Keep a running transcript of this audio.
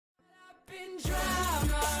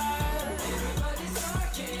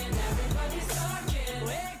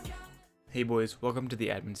Hey boys, welcome to the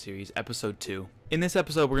admin series, episode 2. In this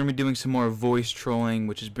episode, we're going to be doing some more voice trolling,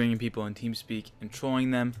 which is bringing people in TeamSpeak and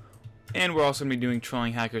trolling them. And we're also going to be doing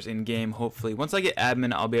trolling hackers in-game, hopefully. Once I get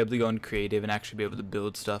admin, I'll be able to go in creative and actually be able to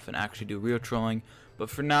build stuff and actually do real trolling. But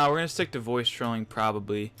for now, we're going to stick to voice trolling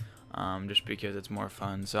probably, just because it's more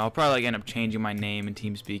fun. So I'll probably end up changing my name in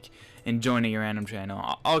TeamSpeak and joining a random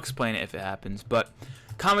channel. I'll explain it if it happens. But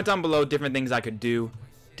comment down below different things I could do,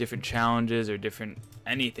 different challenges or different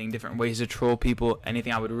ways to troll people,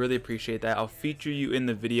 anything. I would really appreciate that. I'll feature you in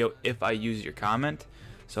the video if I use your comment,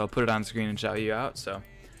 so I'll put it on screen and shout you out. So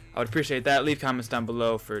I would appreciate that. Leave comments down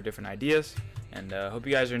below for different ideas, and hope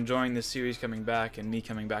you guys are enjoying this series coming back and me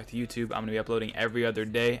coming back to YouTube. I'm going to be uploading every other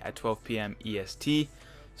day at 12 p.m. EST,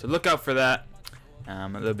 so look out for that.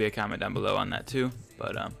 There'll be a comment down below on that too,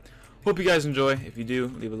 but hope you guys enjoy. If you do,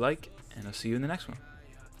 leave a like, and I'll see you in the next one.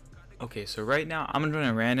 Okay, so right now I'm going to join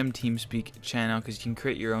a random TeamSpeak channel because you can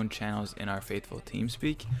create your own channels in our faithful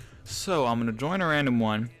TeamSpeak. So I'm going to join a random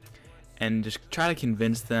one and just try to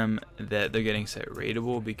convince them that they're getting set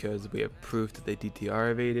raidable because we have proof that they DTR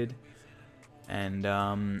evaded. And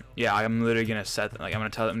yeah, I'm literally going to set them, I'm going to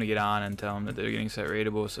tell them to get on and tell them that they're getting set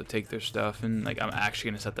raidable, so take their stuff, and I'm actually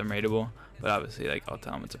going to set them raidable. But obviously I'll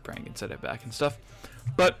tell them it's a prank and set it back and stuff.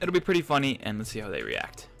 But it'll be pretty funny, and let's see how they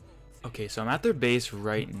react. Okay, so I'm at their base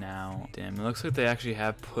right now. Damn, it looks like they actually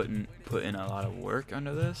have put in a lot of work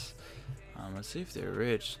under this. Let's see if they're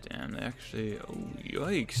rich. Damn, they actually, oh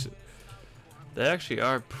yikes, they actually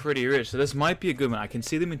are pretty rich. So this might be a good one. I can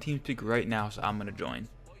see them in TeamSpeak right now, so I'm gonna join.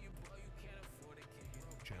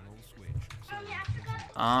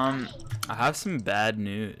 I have some bad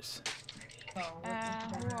news. Who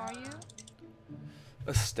are you?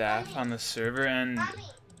 A staff on the server, and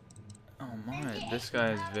oh my, this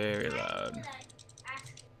guy is very loud.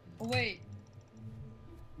 Oh wait.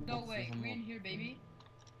 No way, WeInHereBB?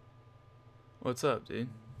 What's up, dude?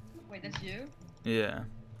 Wait, that's you? Yeah.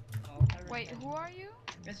 Oh, wait, who are you?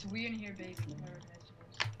 That's WeInHereBB.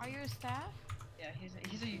 Are you a staff? Yeah,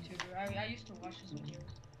 he's a YouTuber. I used to watch his videos.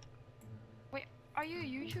 Wait, are you a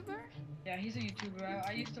YouTuber? Yeah, he's a YouTuber.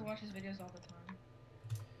 I used to watch his videos all the time.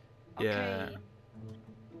 Yeah. Okay.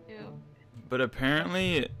 Ew. But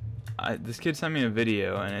apparently, this kid sent me a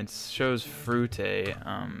video and it shows Fruite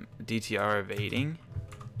DTR evading.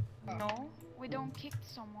 No, we don't kick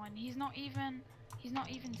someone. He's not even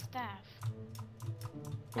staff.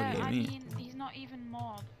 What do you mean? I mean, he's not even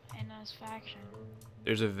mod in his faction.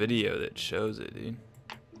 There's a video that shows it, dude.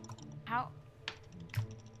 How?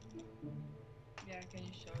 Yeah, can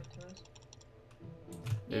you show it to us?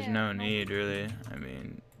 There's Yeah, no need, really. I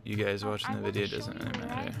mean, you guys watching the video doesn't really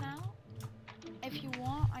matter. Right now, if you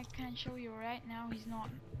want, I can show you right now. He's not.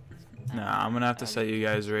 Nah, I'm gonna have to set you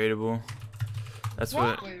guys raidable. That's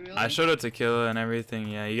what Wait, really? I showed it to Killa and everything.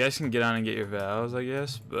 Yeah, you guys can get on and get your vows, I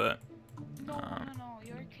guess, but No,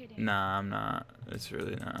 you're kidding. nah, I'm not. It's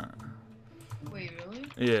really not. Wait, really?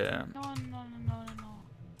 Yeah. No.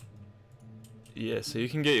 Yeah, so you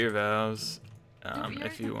can get your vows Dude,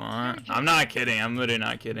 if you you're want. joking. I'm not kidding. I'm literally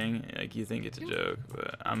not kidding. Like, you think it's a joke,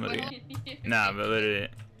 but I'm literally nah, but literally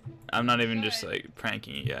I'm not even just like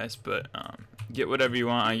pranking you guys, but get whatever you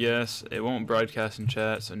want, I guess. It won't broadcast in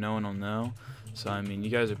chat, so no one will know. So I mean, you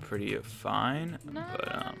guys are pretty fine, No.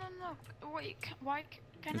 Wait, why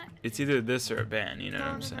can I? it's either this or a ban, you know what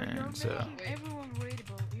I'm You're saying? So making everyone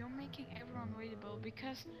raidable. You're making everyone raidable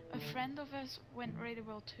because a friend of us went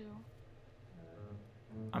raidable too.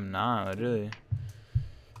 I'm not literally.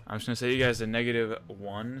 I'm just gonna say you guys are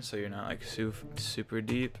 -1, so you're not like super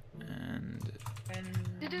deep, and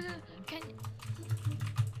Can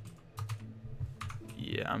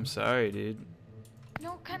yeah, I'm sorry, dude.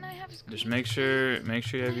 no? Can I have? Just make sure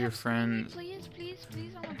you have your friends. Please,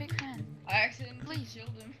 I'm a big fan. I accidentally Please.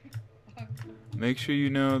 killed him. Make sure you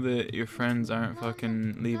know that your friends aren't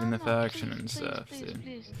fucking leaving the No, faction please, and please, stuff, please, dude.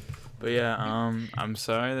 please. But yeah, I'm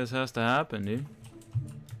sorry this has to happen, dude.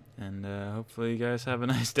 And hopefully you guys have a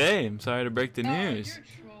nice day. I'm sorry to break the news. You're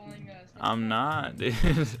trolling us. I'm not, dude.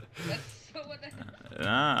 That's so what the hell?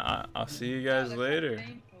 Nah, I'll see you guys that's later. So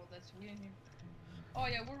painful. That's weird. Oh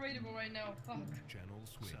yeah, we're raidable right now. Fuck.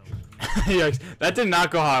 Yikes, that did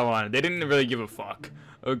not go how I wanted. They didn't really give a fuck.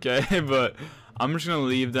 Okay, but I'm just gonna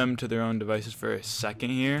leave them to their own devices for a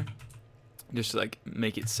second here, just to like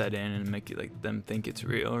make it set in and make it like them think it's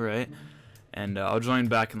real, right? And I'll join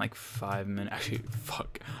back in like 5 minutes. Actually,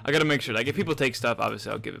 fuck. I gotta make sure. Like, if people take stuff,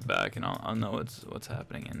 obviously I'll give it back, and I'll know what's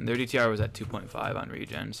happening. And their DTR was at 2.5 on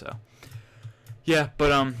regen, so yeah.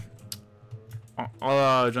 But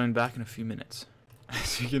I'll join back in a few minutes.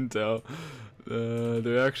 As you can tell,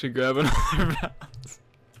 they're actually grabbing all their bells.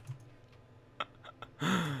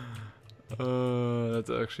 That's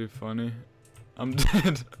actually funny. I'm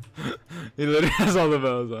dead. He literally has all the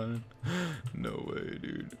bells on him. No way,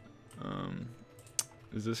 dude.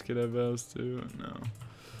 Does this kid have bells too? No.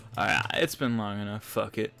 Alright, it's been long enough.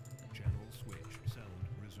 Fuck it.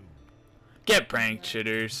 Get pranked,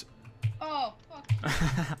 shitters. Oh, fuck.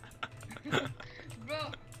 Bro.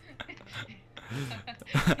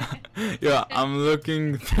 Yeah, I'm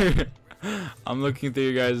looking through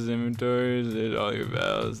your guys' inventories, dude. All your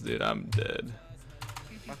bells, dude. I'm dead.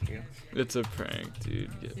 Fuck you. It's a prank,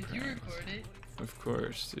 dude. Get Did you pranked. record it? Of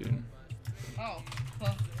course, dude. Oh,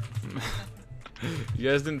 fuck. You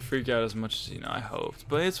guys didn't freak out as much as I hoped,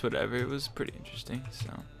 but it's whatever. It was pretty interesting, so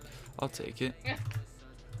I'll take it. Yeah.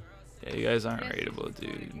 Yeah, you guys aren't Yes, raidable, it's dude.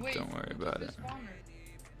 recording. Wait, Don't worry who took about the it. spawner?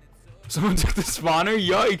 Someone took the spawner?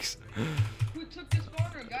 Yikes! Who took the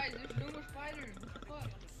spawner, guys? There's no more spiders. What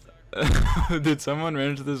the fuck? Did someone run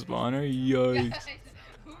into the spawner? Yikes! Guys,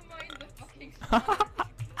 who mined the fucking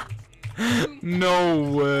spawner? No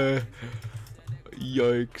way!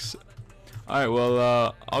 Yikes! Alright,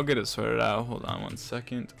 well, I'll get it sorted out. Hold on 1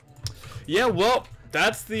 second. Yeah, well,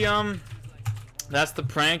 that's the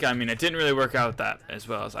prank. I mean, it didn't really work out that as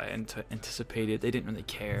well as I anticipated. They didn't really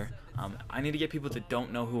care. I need to get people that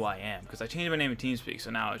don't know who I am, because I changed my name in TeamSpeak, so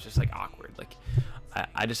now it's just like awkward. Like,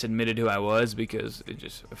 I just admitted who I was, because it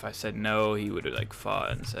just, if I said no, he would have like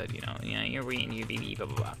fought and said, yeah, you're WeInHereBB, blah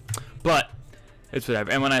blah blah. But it's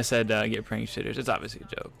whatever. And when I said get prank shitters, it's obviously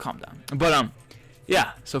a joke. Calm down. But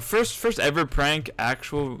yeah. So first ever prank,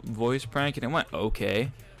 actual voice prank, and it went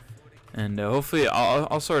okay. And hopefully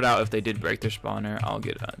I'll sort out if they did break their spawner. I'll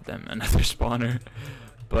get them another spawner.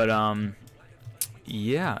 But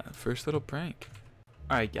yeah, first little prank.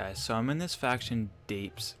 Alright guys, so I'm in this faction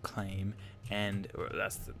Dape's claim, and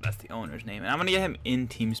that's the owner's name, and I'm gonna get him in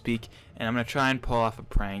TeamSpeak, and I'm gonna try and pull off a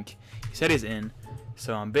prank. He said he's in,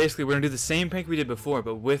 so basically we're gonna do the same prank we did before,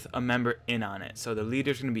 but with a member in on it. So the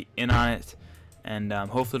leader's gonna be in on it, and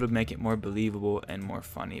hopefully it'll make it more believable and more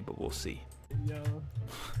funny, but we'll see. Yo.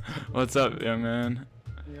 What's up, young man?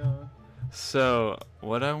 Yo. So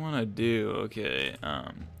what I want to do, okay,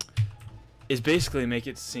 is basically make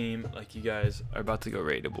it seem like you guys are about to go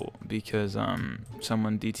raidable, because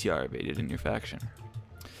someone DTR evaded in your faction.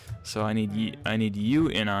 So I need you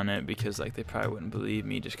in on it, because like they probably wouldn't believe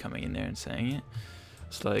me just coming in there and saying it.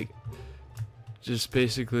 It's like, just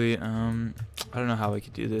basically, I don't know how I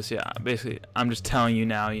could do this. Yeah, basically I'm just telling you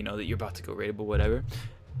now, that you're about to go raidable, whatever.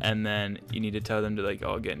 And then you need to tell them to like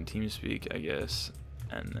all get in TeamSpeak, I guess.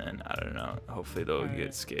 And then I don't know. Hopefully they'll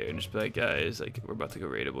get scared and just be like, guys, like we're about to go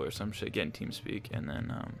raidable or some shit. Get in TeamSpeak, and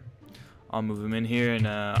then I'll move them in here, and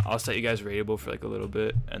I'll set you guys raidable for like a little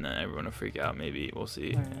bit, and then everyone will freak out. Maybe we'll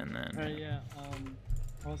see. And then. Yeah.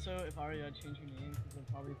 Also, if I were to change your name, because they'll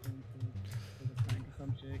probably think it's a prank or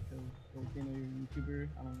some shit, because like, they know you're a YouTuber.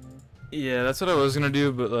 I don't know. Yeah, that's what I was gonna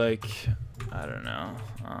do, but like, I don't know.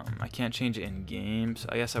 I can't change it in game, so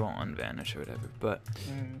I guess I won't unvanish or whatever. But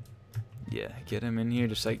yeah, get him in here.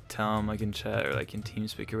 Just like tell him like in chat or like in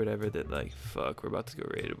TeamSpeak or whatever that like, fuck, we're about to go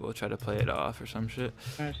raidable. Try to play it off or some shit.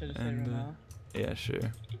 Alright, should I just say right now? Yeah,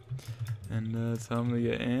 sure. And tell him to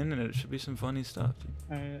get in, and it should be some funny stuff.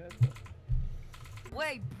 Alright.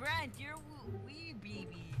 Wait, Brent, you're WeInHereBB.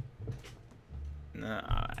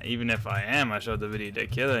 Nah, even if I am, I showed the video to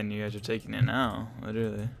Killer, and you guys are taking it now,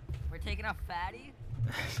 literally. We're taking a fatty?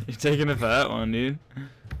 You're taking a fat one, dude.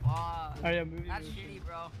 Aw, Alright, yeah, that's shitty,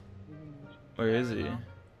 bro. Where is he?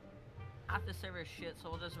 Half the server's shit, so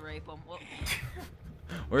we'll just rape him. Well,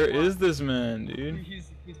 Where is this man, dude?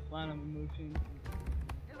 He's flat on emotion.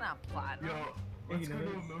 he's not platinum. Yo, let's go to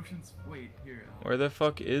knows. emotions. Wait, here. Where the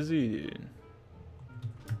fuck is he, dude?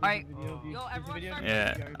 Alright, Yo, yo, everyone start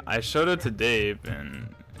Yeah, I showed it to Dave,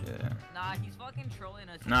 and yeah. Nah, he's fucking trolling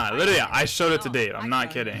us. Nah, literally, I showed it to Dave. I'm not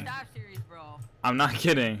I kidding. Staff series, bro. I'm not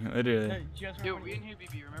kidding, literally. Hey, do you guys Yo, remember when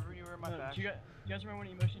WeInHereBB, remember when you were in my do back? you guys remember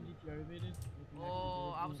when Emotion DTR evaded?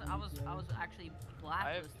 Oh, I was actually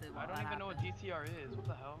blacklisted. I don't even know what DTR is. What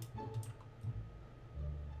the hell?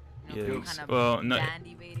 You know, Yeah, we're kind of well, no, band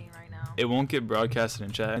evading right now. it won't get broadcasted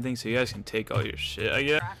in chat, I think, so you guys can take all your shit, I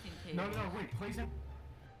guess. Crafting No, table. no, wait, place it.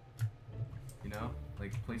 You know,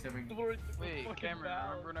 like place everything. Wait, Cameron,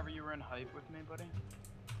 remember whenever you were in hype with me, buddy?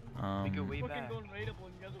 We go way Fucking back. going raidable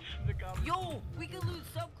and you guys will the comments. Yo, we can lose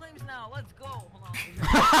subclaims now. Let's go. Hold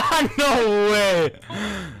on. No way!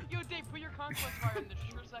 Yo, Dave, put your conquest fire in this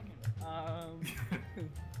just for a second.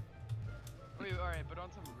 Wait, alright, but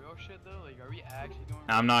on some real shit though, like, are we actually going?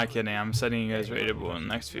 I'm not kidding, I'm setting you guys raidable in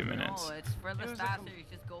the next few minutes. No, it's for the It was staff like a- series.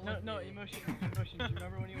 Just go No, emotion. Do you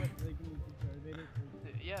remember when you went, like, when you motivated?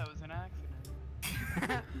 Yeah, it was an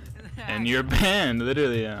accident. And you're banned,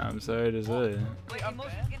 literally. I'm sorry to say. Wait,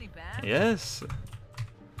 emotion's getting banned? Yes.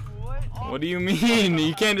 What? What do you mean?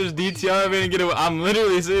 You can't just DTR me and get away. I'm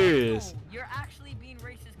literally serious. No, you're actually being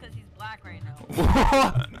racist because he's black right now.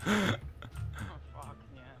 What? Oh, fuck,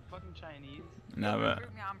 yeah. Fucking Chinese. Nah, but.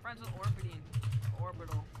 I'm friends with Orbital. Whatever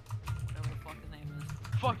the fuck his name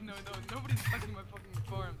is. Fuck, no, nobody's fucking my fucking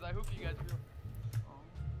forums. I hope you guys real.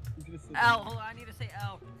 L, hold on, I need to say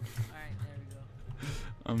L. Alright, there we go.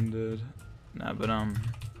 I'm dead. Nah, but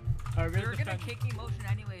You're gonna kick emotion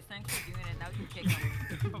anyways, thanks for doing it, now you kick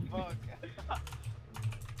him. Fuck.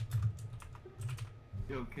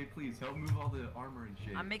 Yo, okay, please help move all the armor and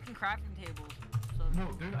shit. I'm making crafting tables, so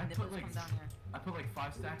No, dude, I Nibbles put like come down here. I put like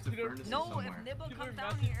 5 stacks of furnaces No, somewhere. if Nibble People comes are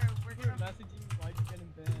down messaging- here, we're people are gonna... messaging why you getting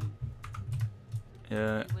banned.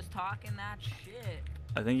 yeah, He was talking that shit.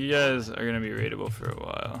 I think you guys are gonna be rateable for a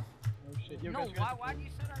while. Oh shit. Yo, No, guys, guys, why do you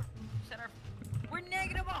set our... We're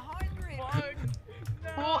negative 100! Fuck!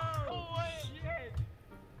 No! Oh, what? Shit!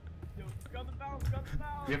 Yo, got the bounce,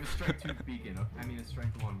 We have a strength 2 beacon. I mean a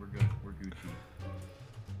strength 1. We're good. We're Gucci.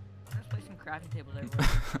 I'm just placing crafting tables everywhere.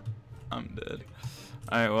 I'm dead.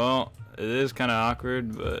 Alright, well, it is kind of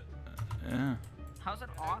awkward, but yeah. How's it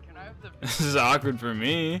Can awkward? I have the This is awkward for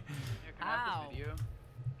me. Yeah, can I have Ow. the video?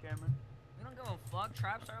 Cameron? We don't give a fuck,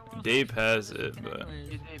 Traps are world. Dave has it, but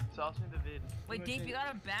Yeah, Dave, sauce me the vid. Wait, Dave, you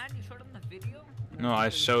got a band? You showed him the video? no, I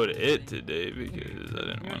showed it today because I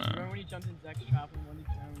didn't Remember wanna. when you jumped in Zach's trap and one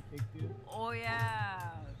time we kicked you? Oh yeah.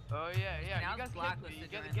 Oh, yeah, yeah. Now You guys it's kicked me.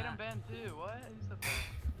 blacklisted Get during him that. banned too. What? Who's the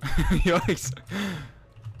fuck? Yikes.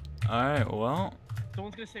 Alright, well,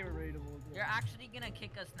 Someone's gonna say we're rateable. You're actually gonna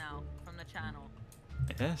kick us now from the channel.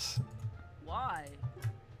 yes. Why?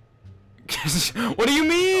 What do you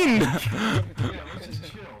mean? Yeah, let's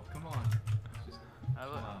just chill. Come on. Let's just I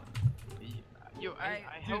chill love. out. Yo, I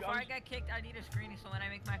Before hope I get kicked, I need a screening so when I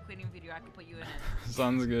make my quitting video, I can put you in it.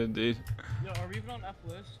 Sounds good, dude. Yo, are we even on F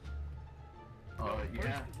list?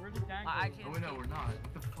 Yeah. Where's the dangle? I actually- Oh wait, no, we're not.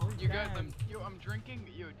 What the fuck? you guys. Damn. I'm drinking.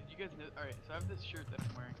 Yo, did you guys know? All right, so I have this shirt that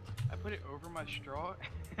I'm wearing. I put it over my straw,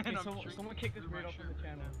 and Hey, I'm someone drinking kick this through my weirdo from shirt the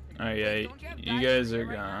channel. Alright, Wait, yeah, don't you have you diamonds guys in are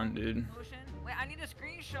right now? gone, dude. Motion? Wait, I need a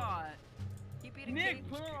screenshot. TP to K. Nick,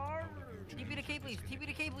 put our armor! TP to K, please. TP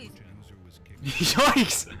to K, please.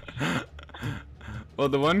 Yikes! Well,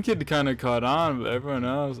 the one kid kind of caught on, but everyone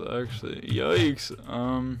else actually. Yikes.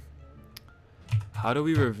 How do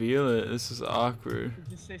we reveal it? This is awkward.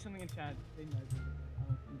 Just say something in chat. Say no,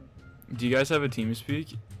 I don't Do you guys have a team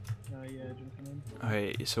speak? know. Yeah, jumping in.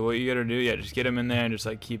 Alright, so what you gotta do, yeah, just get him in there and just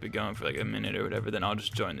like keep it going for like a minute or whatever. Then I'll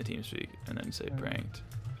just join the team speak and then say Alright. pranked.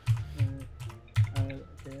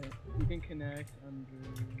 Okay. You can connect under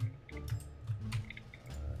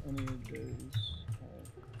any of those.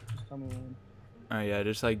 Just tell me when. Alright, yeah,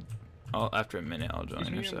 just like after a minute I'll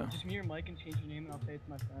join or so. Just mute your mic and change your name and I'll say it's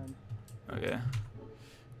my friend. Okay.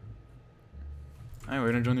 Alright,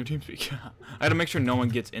 we're gonna join their team speak. I gotta make sure no one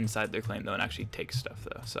gets inside their claim though and actually takes stuff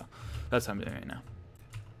though. So that's what I'm doing right now.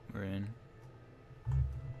 We're in.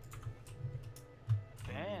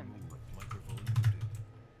 Banned.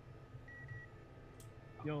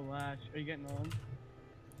 Yo, Lash, are you getting on?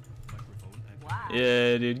 Wow.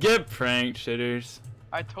 Yeah, dude, get pranked, shitters.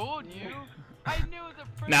 I told you. I knew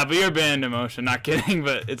the. Nah, but you're banned emotion. Not kidding,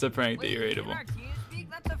 but it's a prank that Wait, you're in rateable. our team speak,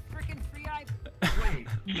 that's a freaking free IP. Wait,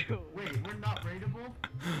 Yo. wait, we're not rateable?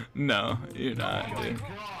 No, you're Oh not, my dude.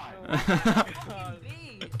 god! God.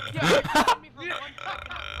 Bees. Yeah, you told me for 1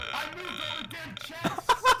 second. I moved all the damn chests!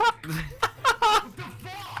 What the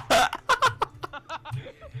fuck?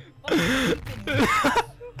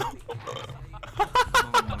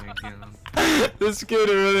 This kid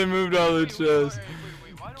really moved all the Wait, chests. alright,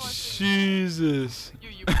 wait, why do I say Jesus.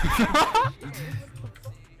 you?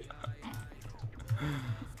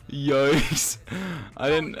 Yikes. I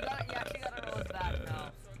didn't. You actually gotta roll it back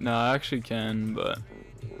now. No, I actually can, but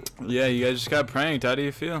yeah, you guys just got pranked. How do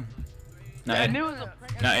you feel? Nah, I knew it was a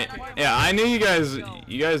prank. yeah, I knew you guys.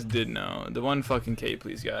 You guys did know. The one fucking K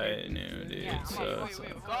please guy knew, dude. Yeah, So, Wait, so.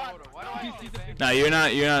 hold on. Why do I say banned? Nah,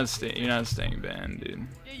 you're not staying banned, dude.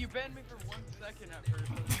 Yeah, you banned me for 1 second at first.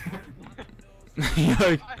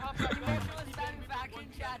 Like, I hopped back on. Emotion was standing back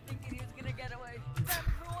in chat thinking he was gonna get away. Banned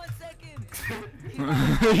me for 1 second.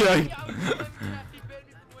 like, Yeah, I was blaming that. He banned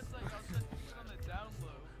me for 1 second. I was just on the down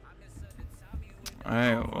low.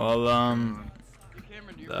 alright, well, Hey,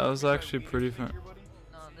 Cameron, do you that remember was my actually weed pretty speaker, fun. buddy?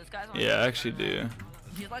 No, this guy's on Yeah, I actually do.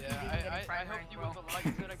 He's lucky he Yeah, didn't get I a prime helped rank, you bro. with a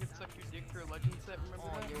legend that I could suck your dick for a legend set, remember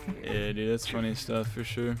that? Yeah, dude, that's funny stuff for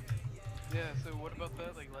sure. Yeah, so what about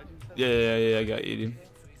that, like legend set? Yeah, I got you, dude.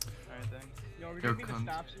 are we Yo, doing the cunt.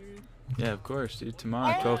 stop series? Yeah, of course, dude.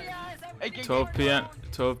 Tomorrow, Oh, 12, yes, I'm Hey, getting 12 more p.m.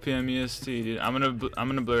 phone. 12 p.m. EST, dude. I'm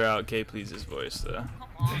gonna blur out K Please's voice though. Come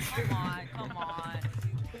on, come on, come on.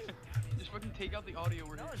 Just fucking take out the audio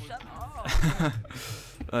where No, his voice shut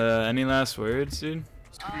is. up. Any last words, dude?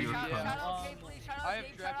 Yo, Shout cunt. out Kate, please. Shout I out have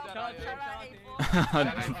Kate, drafted shout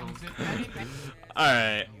out out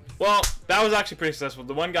Alright. Well, that was actually pretty successful.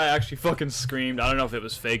 The one guy actually fucking screamed. I don't know if it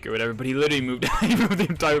was fake or whatever, but he literally moved, he moved the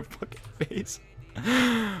entire fucking face.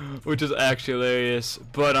 Which is actually hilarious.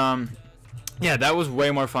 But, yeah, that was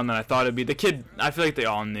way more fun than I thought it'd be. The kid, I feel like they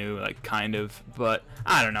all knew, like, kind of. But,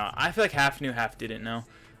 I don't know. I feel like half knew, half didn't know.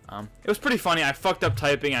 It was pretty funny. I fucked up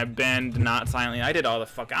typing. I banned not silently. I did all the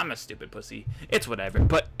fuck. I'm a stupid pussy. It's whatever.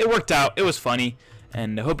 But it worked out. It was funny.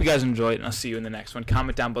 And I hope you guys enjoyed. And I'll see you in the next one.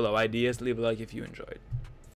 Comment down below ideas. Leave a like if you enjoyed.